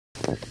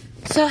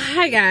So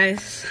hi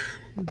guys,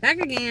 back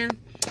again.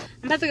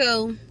 I'm about to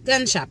go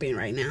gun shopping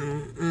right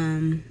now.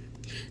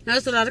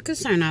 There's a lot of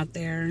concern out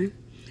there.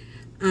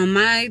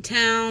 My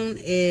town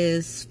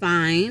is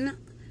fine,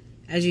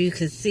 as you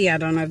can see. I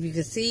don't know if you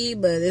can see,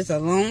 but it's a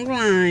long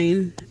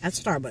line at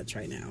Starbucks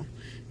right now.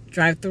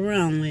 Drive-through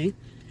only.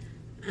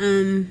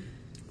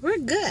 We're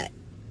good.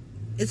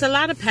 It's a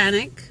lot of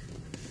panic,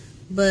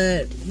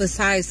 but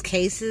besides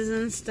cases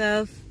and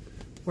stuff,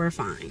 we're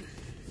fine.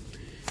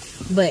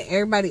 But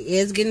everybody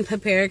is getting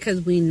prepared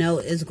because we know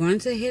it's going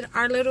to hit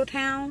our little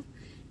town.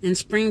 And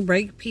spring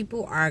break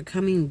people are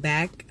coming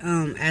back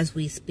as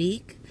we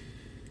speak.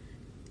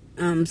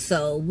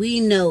 So we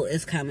know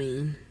it's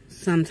coming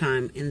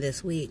sometime in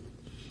this week.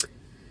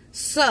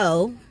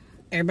 So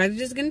everybody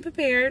just getting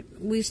prepared.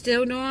 We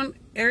still doing,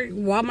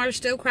 Walmart's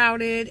still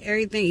crowded.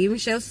 Everything, even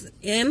shelves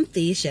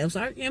empty. Shelves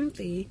are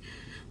empty.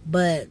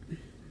 But,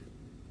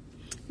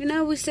 you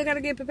know, we still got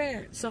to get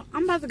prepared. So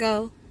I'm about to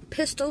go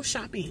pistol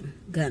shopping,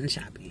 gun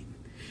shopping.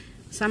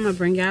 So I'm going to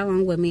bring y'all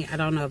along with me. I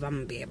don't know if I'm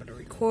going to be able to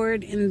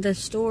record in the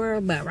store,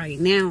 but right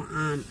now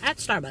I'm at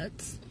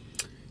Starbucks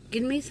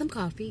getting me some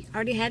coffee.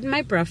 Already had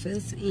my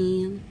breakfast,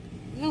 and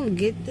we're going to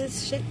get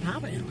this shit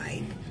popping.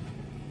 Like,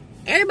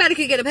 everybody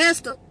could get a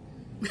pistol.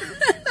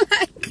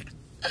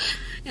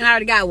 And I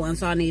already got one,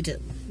 so I need to,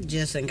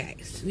 just in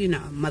case. You know,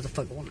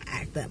 motherfucker want to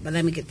act up. But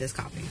let me get this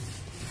coffee.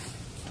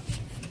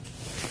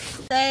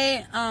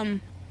 Say,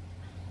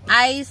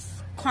 ice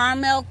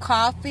caramel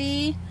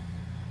coffee,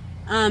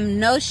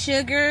 no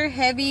sugar,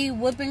 heavy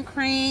whipping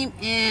cream,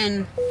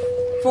 and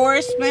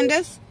 4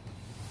 splendors.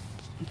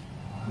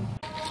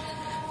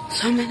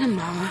 So I'm in the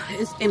mall.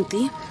 It's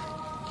empty.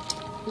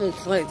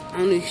 Looks like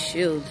only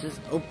Shields is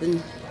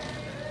open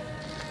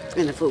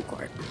in the food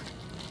court.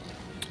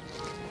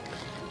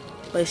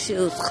 But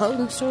Shields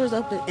clothing store is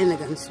open in the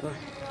gun store.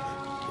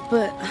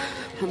 But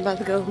I'm about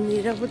to go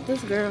meet up with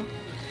this girl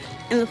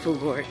in the food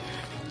court.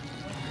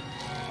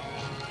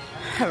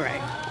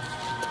 Alright.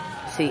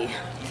 See.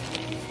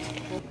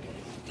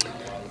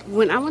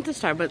 When I went to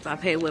Starbucks, I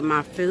paid with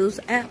my Fuse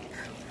app.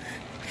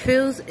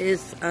 Fuse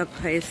is a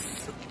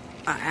place,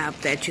 an app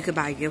that you could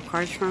buy gift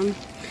cards from.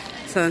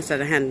 So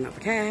instead of handing over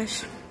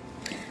cash,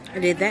 I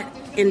did that.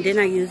 And then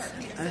I used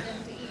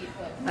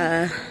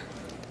a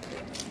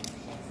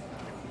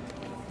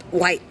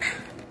wipe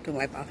to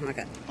wipe off my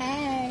cup.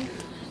 Hey.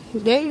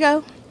 There you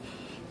go.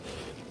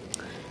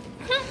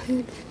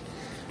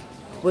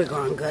 We're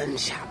going gun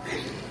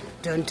shopping.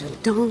 Dun dun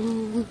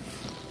dun.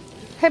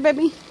 Hey,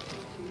 baby.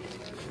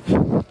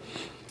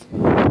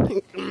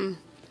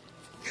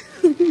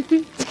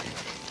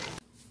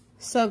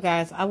 So,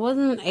 guys, I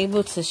wasn't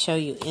able to show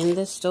you in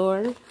the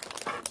store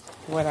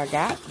what I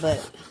got,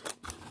 but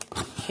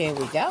here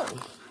we go.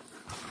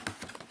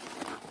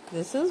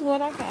 This is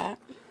what I got.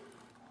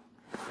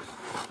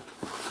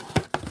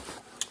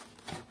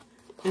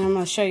 And I'm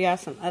going to show y'all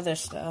some other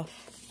stuff.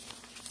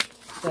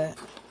 But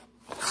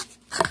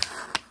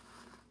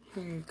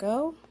here you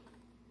go.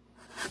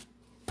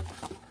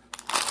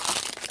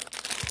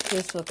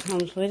 This what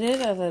comes with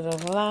it, a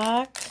little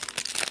lock.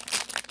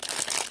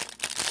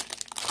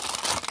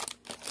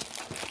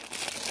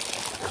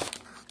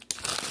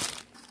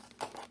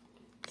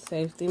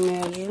 Safety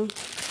measure.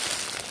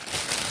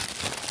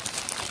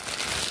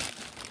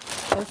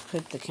 Let's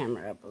put the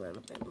camera up a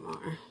little bit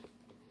more.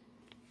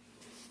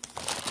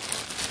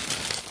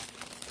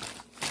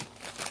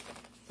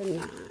 The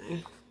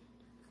 9.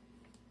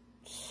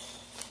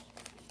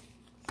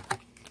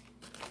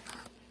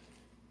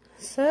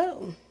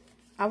 So,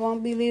 I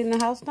won't be leaving the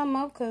house no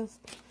more because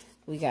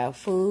we got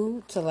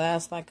food to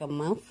last like a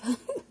month,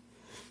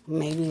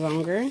 maybe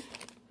longer.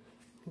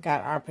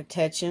 Got our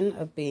protection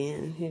of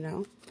being, you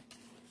know,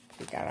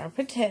 we got our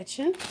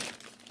protection.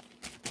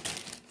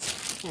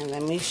 And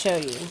let me show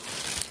you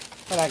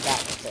what I got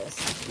with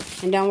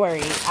this. And don't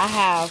worry, I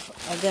have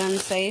a gun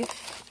safe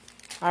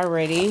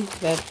already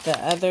that the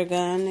other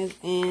gun is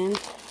in.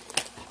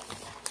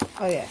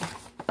 Oh yeah.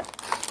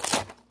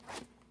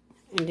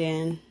 And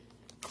then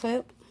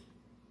clip.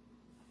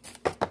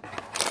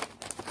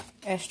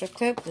 Extra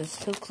clip. There's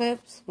 2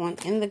 clips. One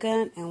in the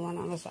gun and one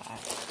on the side.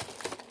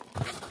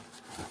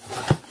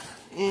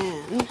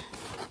 And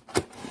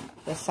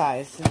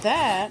besides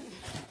that,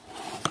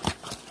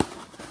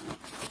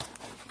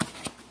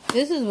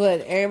 this is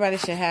what everybody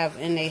should have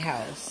in their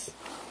house.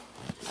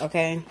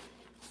 Okay?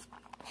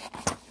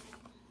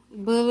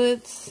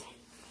 Bullets.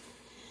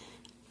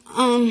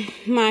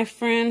 My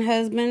friend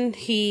husband,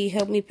 he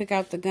helped me pick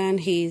out the gun.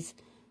 He's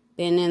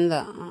been in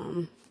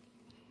the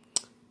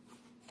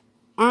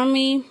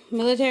Army,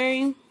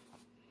 military.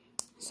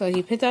 So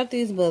he picked out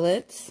these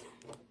bullets.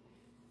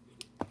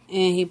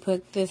 And he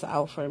put this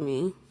out for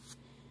me.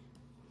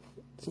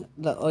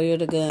 The oil of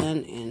the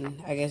gun.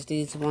 And I guess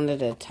these are one of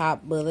the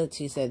top bullets.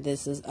 He said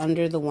this is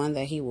under the one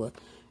that he would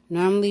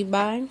normally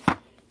buy.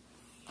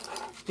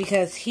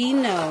 Because he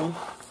know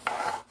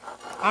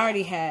I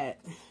already had.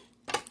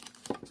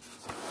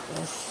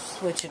 Let's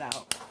switch it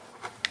out.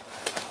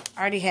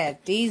 I already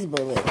had these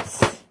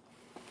bullets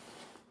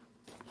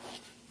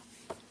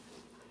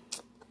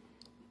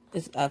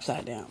It's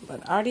upside down.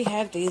 But I already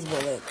have these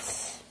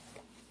bullets.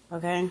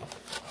 Okay?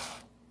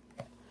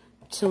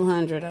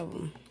 200 of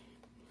them.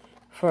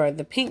 For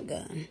the pink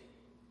gun.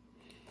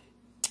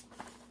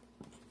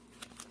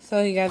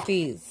 So he got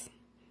these.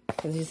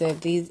 Because he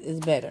said these is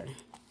better.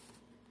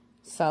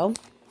 So,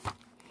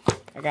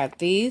 I got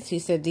these. He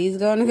said these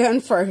go in the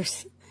gun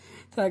first.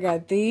 So I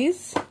got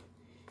these.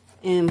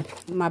 And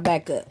my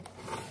backup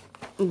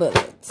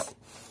bullets.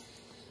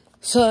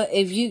 So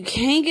if you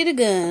can't get a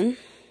gun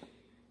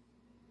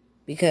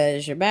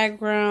because your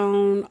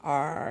background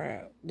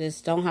or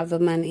just don't have the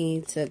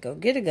money to go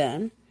get a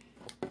gun,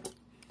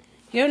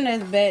 your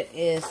next bet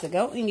is to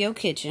go in your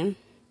kitchen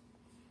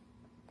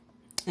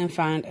and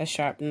find a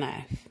sharp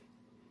knife.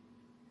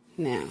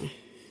 Now,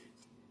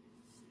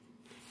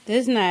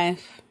 this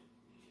knife,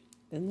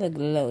 it looks a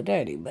little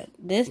dirty, but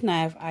this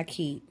knife I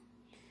keep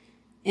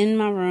in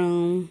my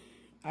room.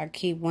 I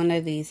keep one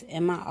of these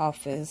in my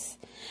office.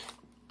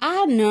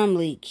 I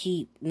normally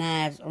keep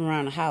knives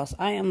around the house.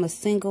 I am a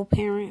single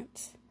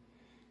parent.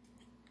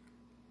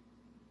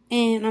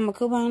 And I'm a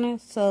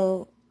couponer.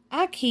 So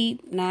I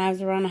keep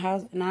knives around the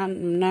house. And I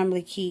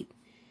normally keep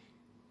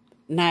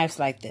knives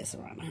like this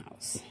around the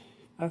house.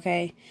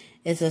 Okay?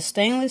 It's a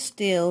stainless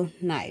steel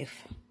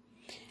knife.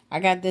 I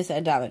got this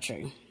at Dollar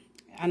Tree.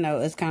 I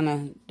know it's kind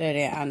of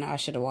dirty. I know I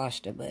should have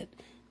washed it. But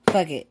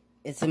fuck it.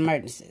 It's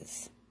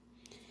emergencies.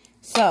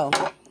 So,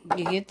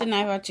 you get the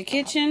knife out your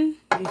kitchen.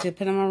 You just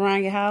put them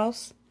around your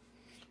house.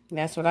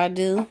 That's what I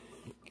do.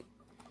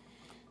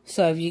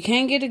 So, if you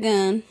can't get a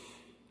gun,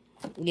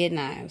 get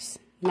knives.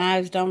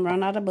 Knives don't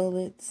run out of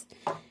bullets.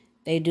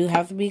 They do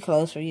have to be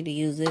close for you to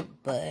use it,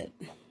 but,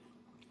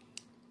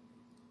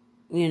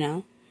 you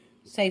know,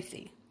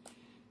 safety.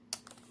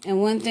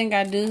 And one thing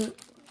I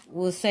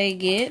will say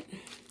get,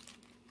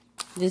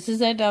 this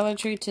is at Dollar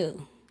Tree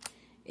too.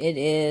 It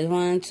is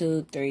 1,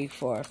 2, 3,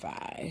 4,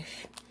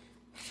 5.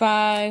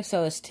 5,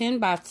 so it's 10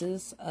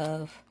 boxes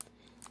of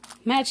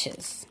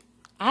matches.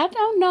 I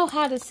don't know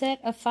how to set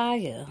a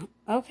fire,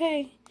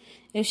 okay?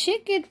 If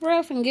shit get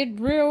rough and get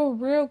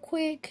real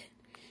quick,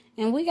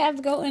 and we got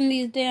to go in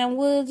these damn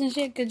woods and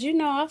shit, because you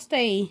know I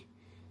stay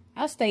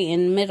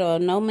in the middle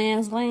of no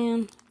man's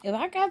land. If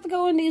I got to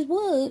go in these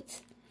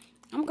woods,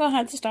 I'm going to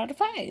have to start a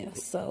fire.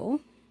 So,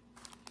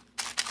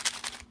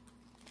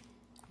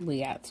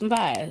 we got some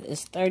fires.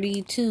 It's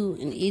 32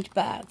 in each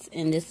box,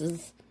 and this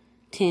is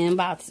 10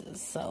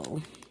 boxes,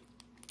 so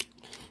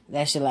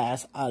that should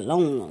last a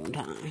long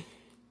time.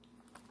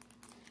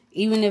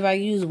 Even if I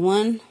use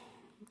one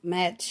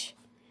match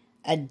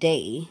a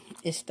day,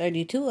 it's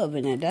 32 of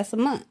it, and that's a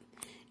month.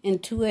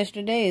 And 2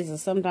 extra days, or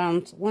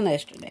sometimes 1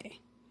 extra day.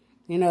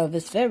 You know, if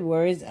it's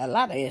February, it's a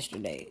lot of extra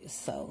days.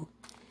 So,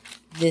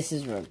 this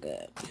is real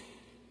good.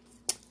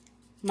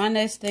 My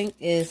next thing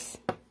is,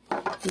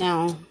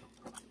 now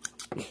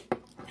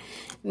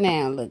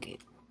look it.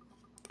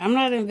 I'm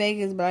not in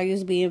Vegas, but I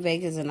used to be in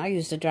Vegas, and I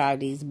used to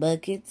drive these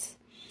buckets,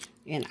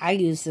 and I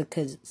used to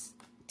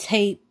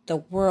tape the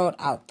world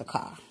out the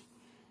car.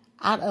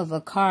 Out of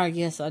a car,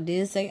 yes, I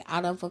did say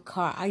out of a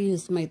car. I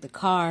used to make the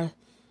car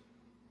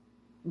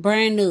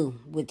brand new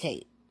with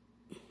tape.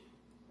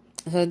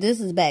 So this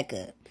is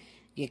backup.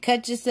 You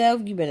cut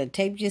yourself, you better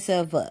tape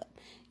yourself up.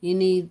 You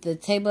need to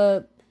tape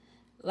up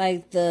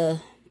like the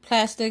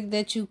plastic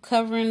that you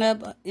covering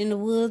up in the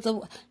woods.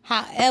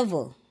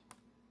 However,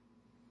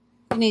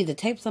 you need to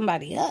tape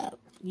somebody up.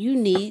 You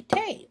need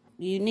tape.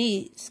 You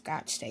need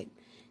Scotch tape.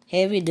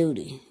 Heavy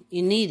duty.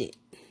 You need it.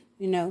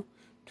 You know,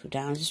 2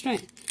 times the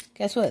strength.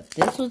 Guess what?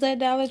 This was at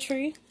Dollar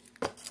Tree.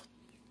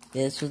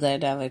 This was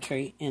at Dollar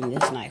Tree. And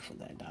this knife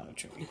was at Dollar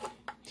Tree.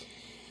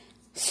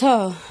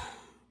 So,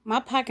 my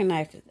pocket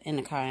knife is in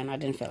the car, and I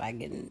didn't feel like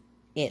getting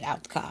it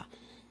out the car.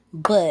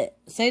 But,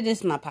 say this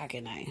is my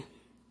pocket knife.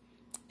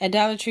 At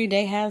Dollar Tree,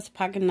 they have a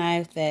pocket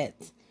knife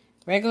that's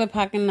regular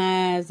pocket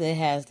knives. It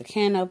has the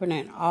can opener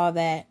and all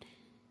that.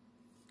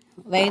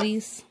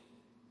 Ladies,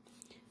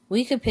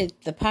 we could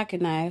put the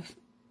pocket knife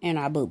in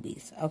our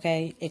boobies,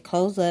 okay? It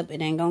closes up.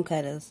 It ain't gonna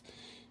cut us.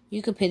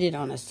 You could put it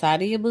on the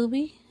side of your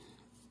boobie,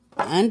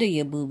 under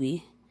your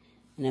boobie,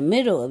 in the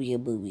middle of your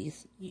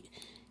boobies.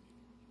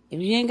 If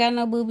you ain't got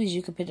no boobies,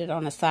 you could put it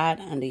on the side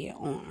under your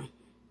arm,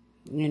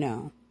 you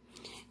know.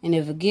 And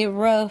if it get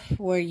rough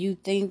where you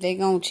think they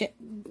gonna check,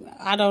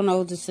 I don't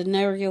know the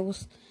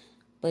scenarios,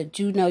 but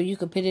you know you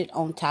could put it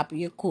on top of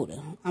your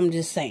cooter. I'm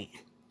just saying.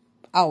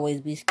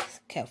 Always be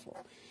careful.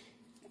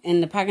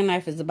 And the pocket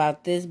knife is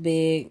about this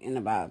big,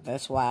 and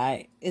that's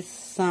why it's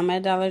some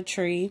at Dollar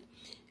Tree.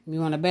 If you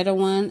want a better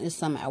one, it's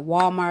some at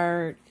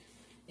Walmart.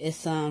 It's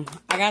some,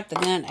 I got the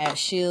gun at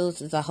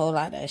Shields. It's a whole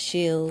lot at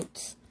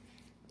Shields.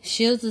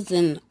 Shields is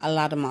in a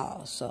lot of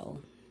malls,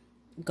 so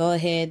go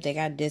ahead. They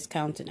got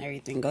discounts and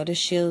everything. Go to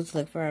Shields,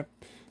 look for a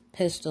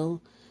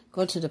pistol.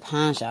 Go to the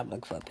pawn shop,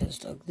 look for a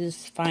pistol.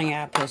 Just find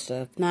out a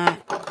pistol. If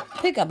not,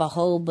 pick up a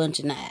whole bunch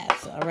of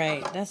knives,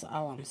 alright? That's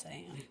all I'm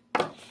saying.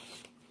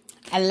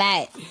 A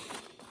light.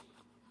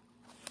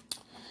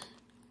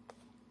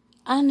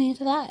 I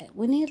need a light.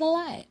 We need a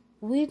light.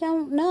 We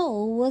don't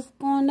know what's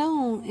going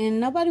on, and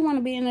nobody want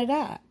to be in the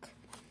dark.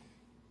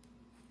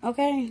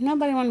 Okay,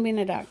 nobody want to be in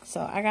the dark. So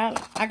I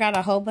got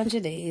a whole bunch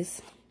of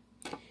these,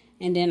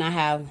 and then I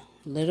have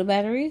little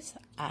batteries,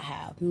 I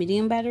have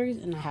medium batteries,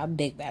 and I have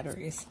big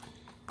batteries,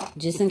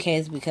 just in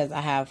case, because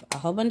I have a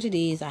whole bunch of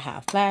these. I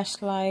have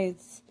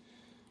flashlights.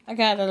 I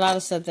got a lot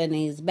of stuff that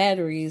needs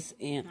batteries,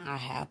 and I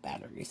have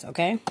batteries.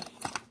 Okay,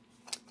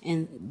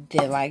 and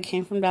the light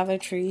came from Dollar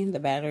Tree. The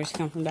batteries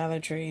come from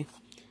Dollar Tree.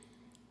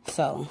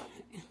 So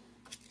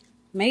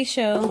make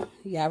sure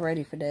y'all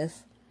ready for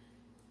this.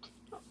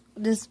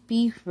 Just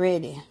be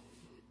ready.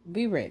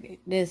 Be ready.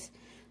 Just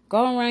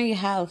go around your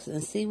house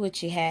and see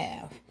what you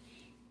have.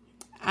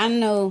 I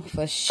know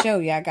for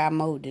sure y'all got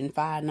more than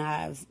 5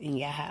 knives in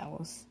your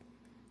house.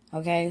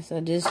 Okay? So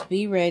just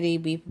be ready.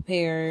 Be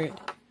prepared.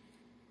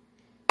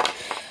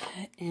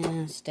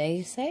 And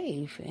stay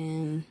safe.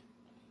 And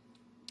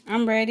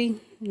I'm ready.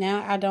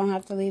 Now I don't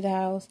have to leave the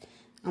house.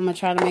 I'm going to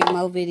try to make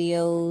more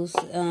videos.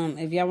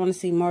 If y'all want to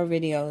see more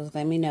videos,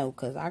 let me know.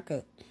 Because I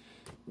could.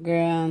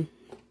 Girl,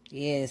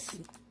 yes.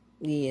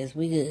 Yes,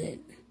 we good.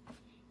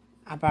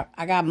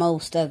 I got more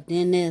stuff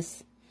than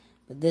this,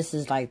 but this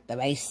is like the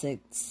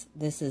basics.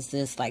 This is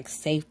just like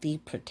safety,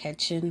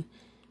 protection,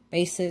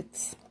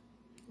 basics.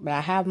 But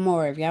I have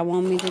more. If y'all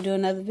want me to do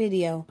another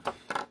video,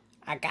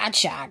 I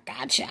gotcha.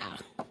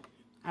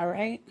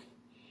 Alright?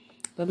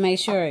 But make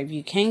sure, if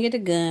you can't get a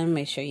gun,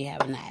 make sure you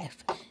have a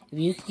knife. If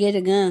you can get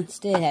a gun,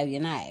 still have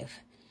your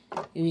knife.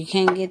 If you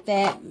can't get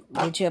that,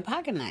 get you a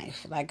pocket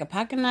knife. Like a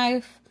pocket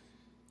knife.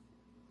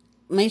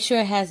 Make sure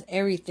it has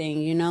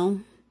everything, you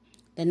know.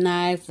 The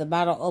knife, the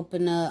bottle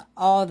opener,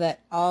 all the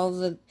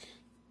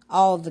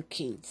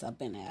kinks up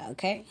in there,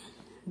 okay?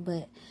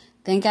 But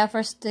thank y'all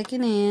for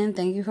sticking in.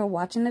 Thank you for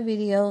watching the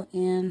video.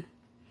 And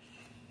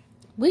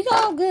we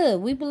all good.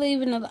 We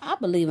believe in I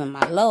believe in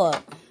my Lord.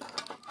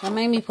 That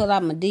made me pull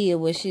out Medea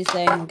where she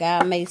saying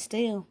God may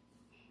still.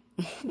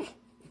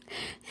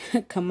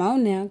 Come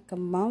on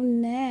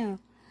now.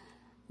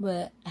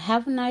 But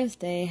have a nice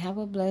day. Have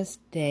a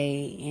blessed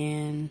day.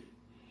 And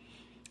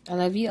I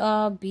love you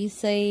all. Be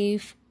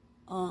safe.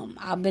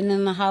 I've been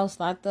in the house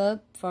locked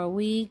up for a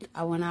week.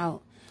 I went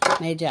out,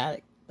 made y'all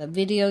the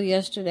video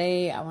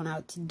yesterday. I went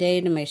out today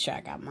to make sure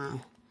I got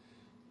my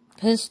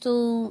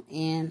pistol,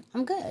 and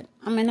I'm good.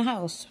 I'm in the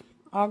house,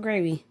 all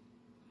gravy,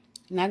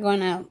 not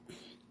going out,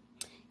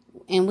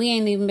 and we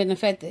ain't even been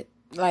affected.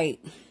 Like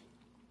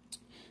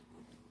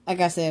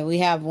I said, we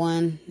have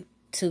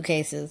 1-2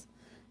 cases,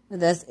 but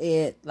that's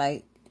it.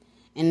 Like,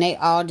 and they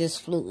all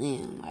just flew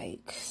in.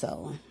 Like,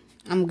 so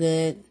I'm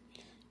good.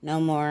 No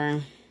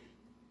more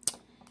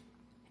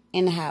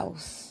in the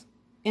house.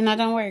 And I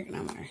don't work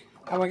no more.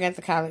 I work at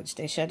the college.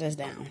 They shut us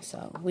down.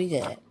 So we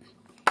good.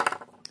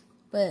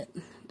 But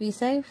be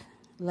safe.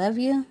 Love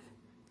you.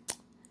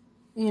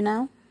 You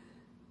know.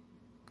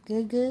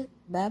 Good.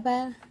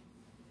 Bye-bye.